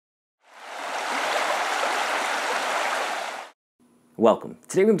Welcome.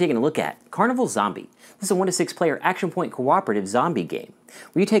 Today we're going to be taking a look at Carnival Zombie. This is a 1 to 6 player action point cooperative zombie game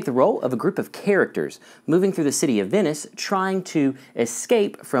where you take the role of a group of characters moving through the city of Venice trying to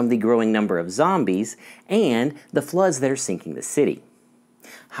escape from the growing number of zombies and the floods that are sinking the city.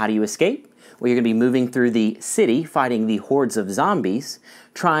 How do you escape? Well, you're going to be moving through the city fighting the hordes of zombies,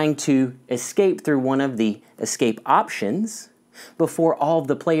 trying to escape through one of the escape options before all of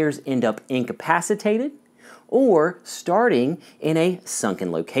the players end up incapacitated or starting in a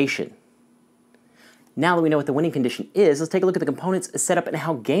sunken location. Now that we know what the winning condition is, let's take a look at the components, setup, and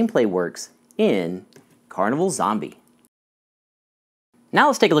how gameplay works in Carnival Zombie. Now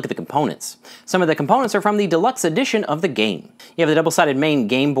let's take a look at the components. Some of the components are from the deluxe edition of the game. You have the double-sided main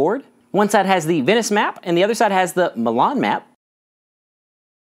game board. One side has the Venice map, and the other side has the Milan map.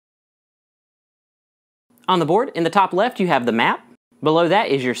 On the board, in the top left, you have the map. Below that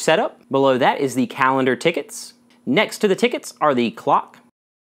is your setup. Below that is the calendar tickets. Next to the tickets are the clock.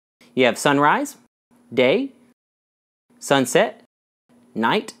 You have sunrise, day, sunset,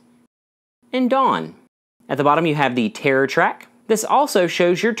 night, and dawn. At the bottom, you have the terror track. This also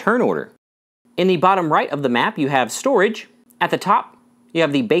shows your turn order. In the bottom right of the map, you have storage. At the top, you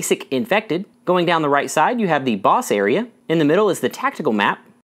have the basic infected. Going down the right side, you have the boss area. In the middle is the tactical map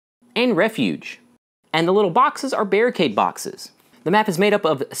and refuge. And the little boxes are barricade boxes. The map is made up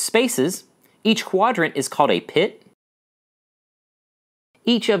of spaces. Each quadrant is called a pit.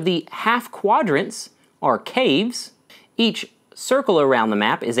 Each of the half quadrants are caves. Each circle around the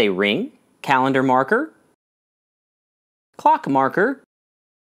map is a ring, calendar marker, clock marker,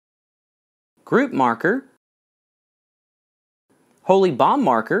 group marker, holy bomb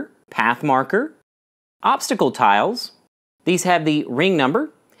marker, path marker, obstacle tiles. These have the ring number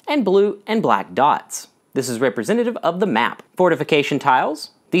and blue and black dots. This is representative of the map. Fortification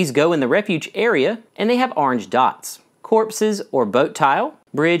tiles. These go in the refuge area and they have orange dots. Corpses or boat tile,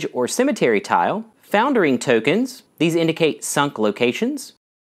 bridge or cemetery tile, foundering tokens. These indicate sunk locations.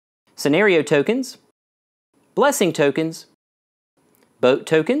 Scenario tokens, blessing tokens, boat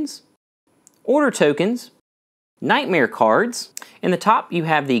tokens, order tokens, nightmare cards. In the top you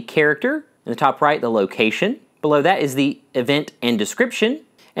have the character, in the top right the location. Below that is the event and description.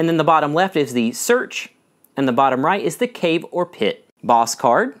 And then the bottom left is the search, and the bottom right is the cave or pit. Boss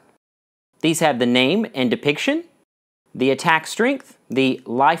card. These have the name and depiction, the attack strength, the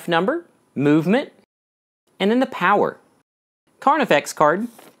life number, movement, and then the power. Carnifex card.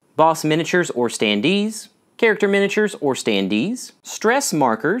 Boss miniatures or standees, character miniatures or standees, stress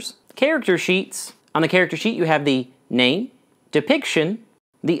markers, character sheets. On the character sheet you have the name, depiction,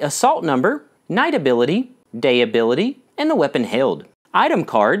 the assault number, night ability, day ability, and the weapon held. Item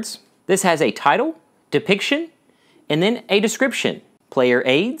cards. This has a title, depiction, and then a description. Player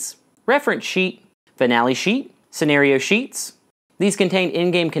aids, reference sheet, finale sheet, scenario sheets. These contain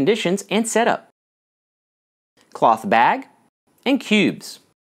in-game conditions and setup. Cloth bag, and cubes.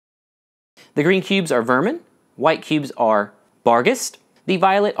 The green cubes are vermin, white cubes are Barghest, the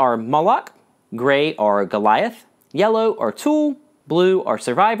violet are Moloch, gray are Goliath, yellow are Tool, blue are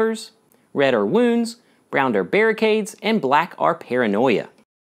survivors, red are wounds, brown are barricades, and black are paranoia.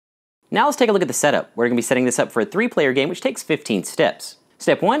 Now let's take a look at the setup. We're going to be setting this up for a 3-player game which takes 15 steps.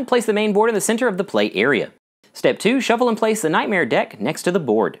 Step 1, place the main board in the center of the play area. Step 2, shuffle and place the nightmare deck next to the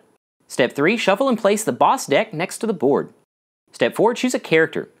board. Step 3, shuffle and place the boss deck next to the board. Step 4, choose a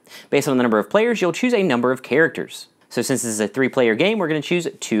character. Based on the number of players, you'll choose a number of characters. So since this is a 3-player game, we're going to choose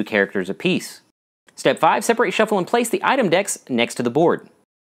 2 characters apiece. Step 5, separate, shuffle, and place the item decks next to the board.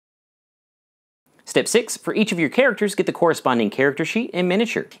 Step 6, for each of your characters, get the corresponding character sheet and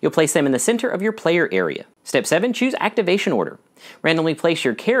miniature. You'll place them in the center of your player area. Step 7, choose activation order. Randomly place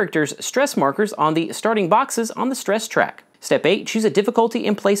your character's stress markers on the starting boxes on the stress track. Step 8, choose a difficulty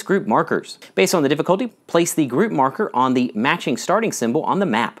and place group markers. Based on the difficulty, place the group marker on the matching starting symbol on the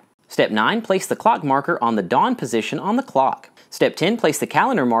map. Step 9, place the clock marker on the dawn position on the clock. Step 10, place the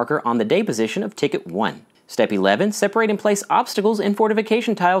calendar marker on the day position of ticket 1. Step 11, separate and place obstacles and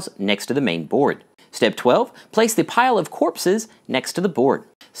fortification tiles next to the main board. Step 12, place the pile of corpses next to the board.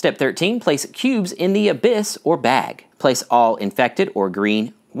 Step 13, place cubes in the abyss or bag. Place all infected or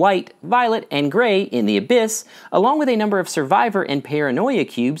green, white, violet, and gray in the abyss, along with a number of survivor and paranoia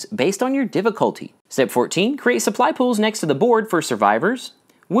cubes based on your difficulty. Step 14, create supply pools next to the board for survivors,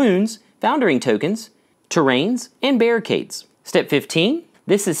 wounds, foundering tokens, terrains, and barricades. Step 15,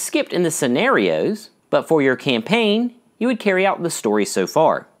 this is skipped in the scenarios, but for your campaign, you would carry out the story so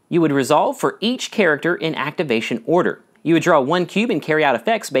far. You would resolve for each character in activation order. You would draw 1 cube and carry out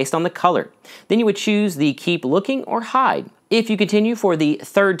effects based on the color. Then you would choose the keep looking or hide. If you continue for the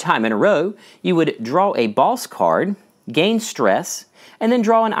 3rd time in a row, you would draw a boss card, gain stress, and then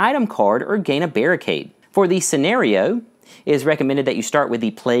draw an item card or gain a barricade. For the scenario, it is recommended that you start with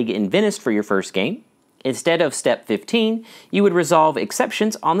the Plague in Venice for your first game. Instead of step 15, you would resolve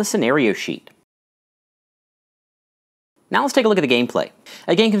exceptions on the scenario sheet. Now let's take a look at the gameplay.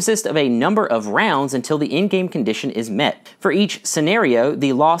 A game consists of a number of rounds until the in-game condition is met. For each scenario,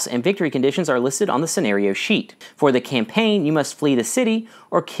 the loss and victory conditions are listed on the scenario sheet. For the campaign, you must flee the city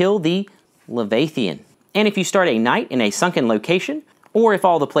or kill the Leviathan. And if you start a night in a sunken location, or if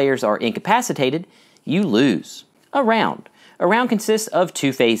all the players are incapacitated, you lose. A round. A round consists of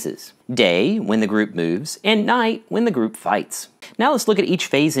 2 phases. Day, when the group moves, and night, when the group fights. Now let's look at each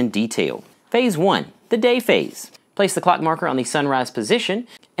phase in detail. Phase 1, the day phase. Place the clock marker on the sunrise position,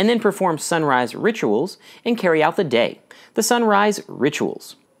 and then perform sunrise rituals and carry out the day. The sunrise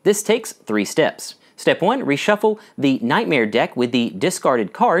rituals. This takes 3 steps. Step 1, reshuffle the Nightmare deck with the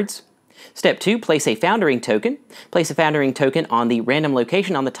discarded cards. Step 2, place a Foundering token. Place a Foundering token on the random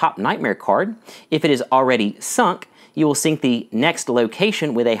location on the top Nightmare card. If it is already sunk, you will sync the next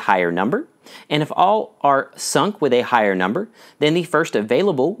location with a higher number. And if all are sunk with a higher number, then the first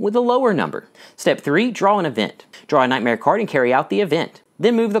available with a lower number. Step 3, draw an event. Draw a Nightmare card and carry out the event.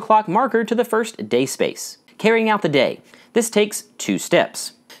 Then move the clock marker to the first day space. Carrying out the day. This takes 2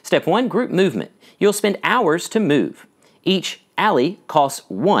 steps. Step 1, group movement. You'll spend hours to move. Each alley costs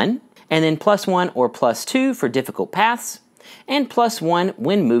 1, and then +1 or +2 for difficult paths, and +1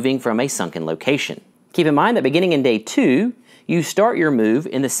 when moving from a sunken location. Keep in mind that beginning in day 2, you start your move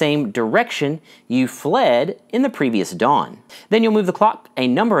in the same direction you fled in the previous dawn. Then you'll move the clock a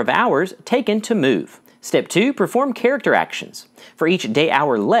number of hours taken to move. Step 2, perform character actions. For each day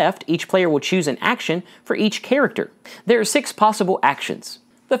hour left, each player will choose an action for each character. There are 6 possible actions.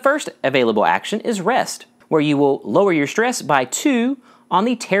 The first available action is rest, where you will lower your stress by 2 on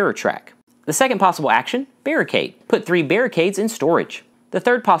the terror track. The second possible action, barricade. Put 3 barricades in storage. The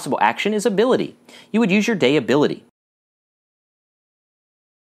third possible action is ability. You would use your day ability.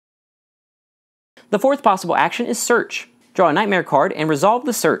 The fourth possible action is search. Draw a Nightmare card and resolve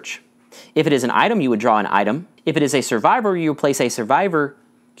the search. If it is an item, you would draw an item. If it is a survivor, you would place a survivor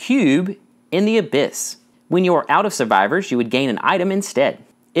cube in the abyss. When you are out of survivors, you would gain an item instead.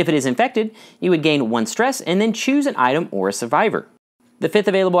 If it is infected, you would gain 1 stress and then choose an item or a survivor. The fifth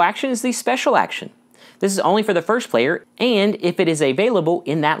available action is the special action. This is only for the first player and if it is available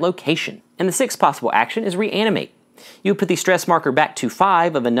in that location. And the sixth possible action is reanimate. You put the stress marker back to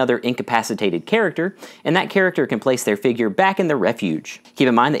 5 of another incapacitated character, and that character can place their figure back in the refuge. Keep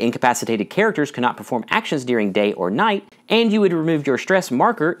in mind that incapacitated characters cannot perform actions during day or night, and you would remove your stress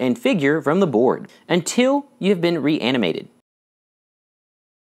marker and figure from the board until you have been reanimated.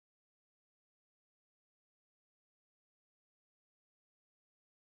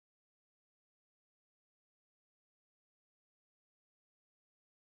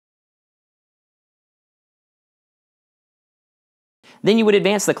 Then you would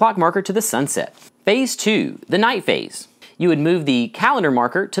advance the clock marker to the sunset. Phase 2, the night phase. You would move the calendar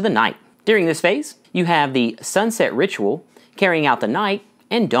marker to the night. During this phase, you have the sunset ritual, carrying out the night,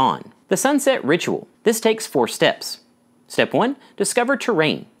 and dawn. The sunset ritual. This takes 4 steps. Step 1, discover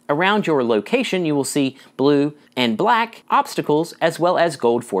terrain. Around your location, you will see blue and black obstacles as well as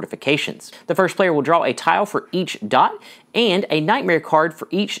gold fortifications. The first player will draw a tile for each dot and a nightmare card for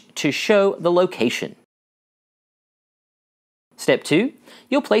each to show the location. Step 2,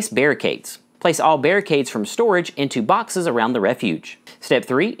 you'll place barricades. Place all barricades from storage into boxes around the refuge. Step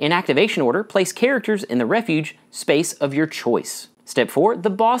 3, in activation order, place characters in the refuge space of your choice. Step 4, the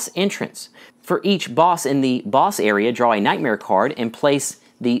boss entrance. For each boss in the boss area, draw a nightmare card and place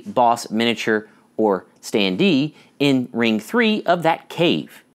the boss miniature or standee in ring 3 of that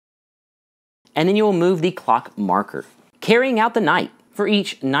cave. And then you will move the clock marker. Carrying out the night. For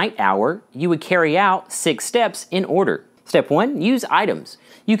each night hour, you would carry out 6 steps in order. Step 1, use items.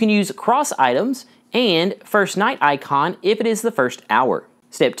 You can use cross items and first night icon if it is the first hour.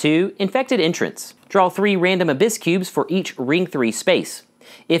 Step 2, infected entrance. Draw 3 random abyss cubes for each ring 3 space.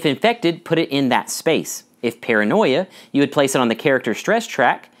 If infected, put it in that space. If paranoia, you would place it on the character stress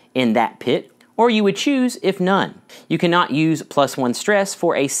track in that pit, or you would choose if none. You cannot use +1 stress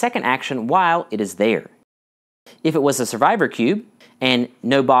for a second action while it is there. If it was a survivor cube and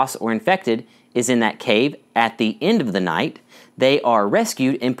no boss or infected is in that cave at the end of the night, they are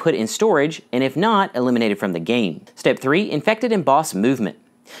rescued and put in storage, and if not, eliminated from the game. Step 3, infected and boss movement.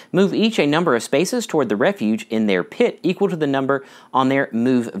 Move each a number of spaces toward the refuge in their pit equal to the number on their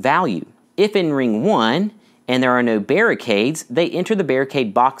move value. If in ring 1 and there are no barricades, they enter the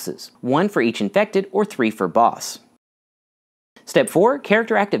barricade boxes, 1 for each infected or 3 for boss. Step 4,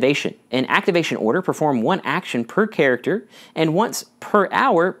 character activation. In activation order, perform one action per character and once per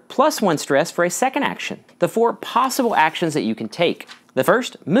hour plus 1 stress for a second action. The 4 possible actions that you can take. The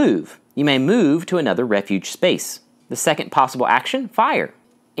first, move. You may move to another refuge space. The second possible action, fire.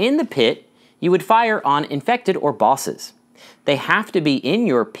 In the pit, you would fire on infected or bosses. They have to be in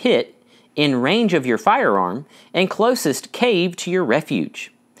your pit, in range of your firearm, and closest cave to your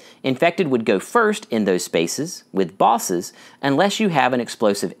refuge. Infected would go first in those spaces with bosses unless you have an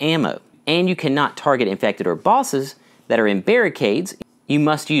explosive ammo. And you cannot target infected or bosses that are in barricades. You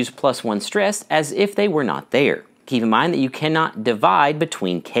must use +1 stress as if they were not there. Keep in mind that you cannot divide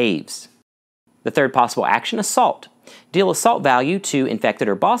between caves. The third possible action, assault. Deal assault value to infected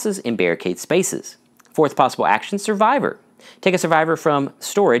or bosses in barricade spaces. Fourth possible action, survivor. Take a survivor from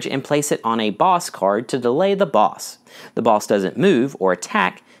storage and place it on a boss card to delay the boss. The boss doesn't move or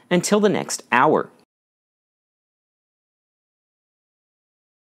attack until the next hour.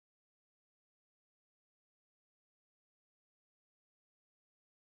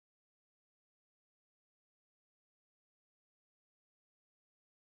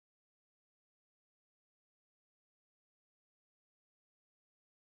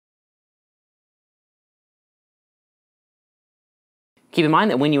 Keep in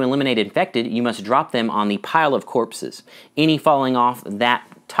mind that when you eliminate infected, you must drop them on the pile of corpses. Any falling off that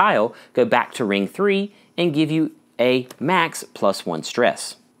tile go back to ring 3 and give you a max +1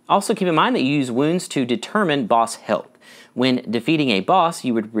 stress. Also keep in mind that you use wounds to determine boss health. When defeating a boss,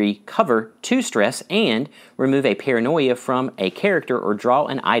 you would recover 2 stress and remove a paranoia from a character or draw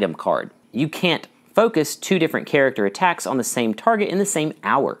an item card. You can't focus 2 different character attacks on the same target in the same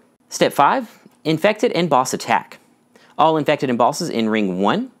hour. Step 5, infected and boss attack. All infected and bosses in ring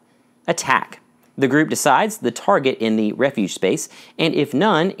 1, attack. The group decides the target in the refuge space, and if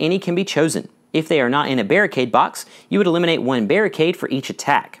none, any can be chosen. If they are not in a barricade box, you would eliminate 1 barricade for each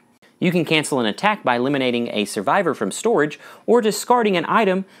attack. You can cancel an attack by eliminating a survivor from storage or discarding an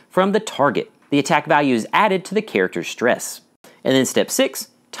item from the target. The attack value is added to the character's stress. And then step 6,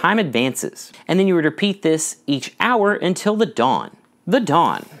 time advances. And then you would repeat this each hour until the dawn. The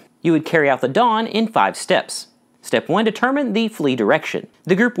dawn. You would carry out the dawn in 5 steps. Step 1, determine the flee direction.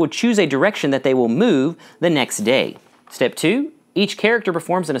 The group will choose a direction that they will move the next day. Step 2, each character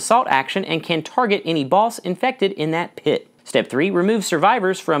performs an assault action and can target any boss infected in that pit. Step 3, remove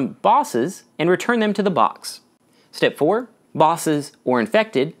survivors from bosses and return them to the box. Step 4, bosses or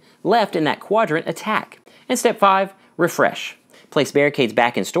infected left in that quadrant attack. And step 5, refresh. Place barricades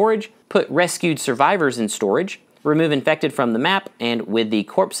back in storage, put rescued survivors in storage, remove infected from the map, and with the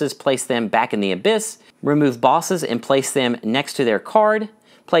corpses place them back in the abyss. Remove bosses and place them next to their card.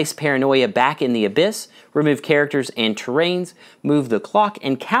 Place paranoia back in the abyss. Remove characters and terrains. Move the clock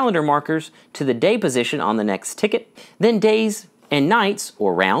and calendar markers to the day position on the next ticket. Then days and nights,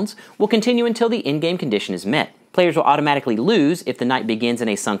 or rounds, will continue until the in-game condition is met. Players will automatically lose if the night begins in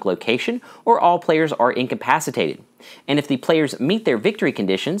a sunk location or all players are incapacitated. And if the players meet their victory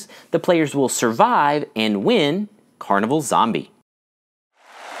conditions, the players will survive and win Carnival Zombie.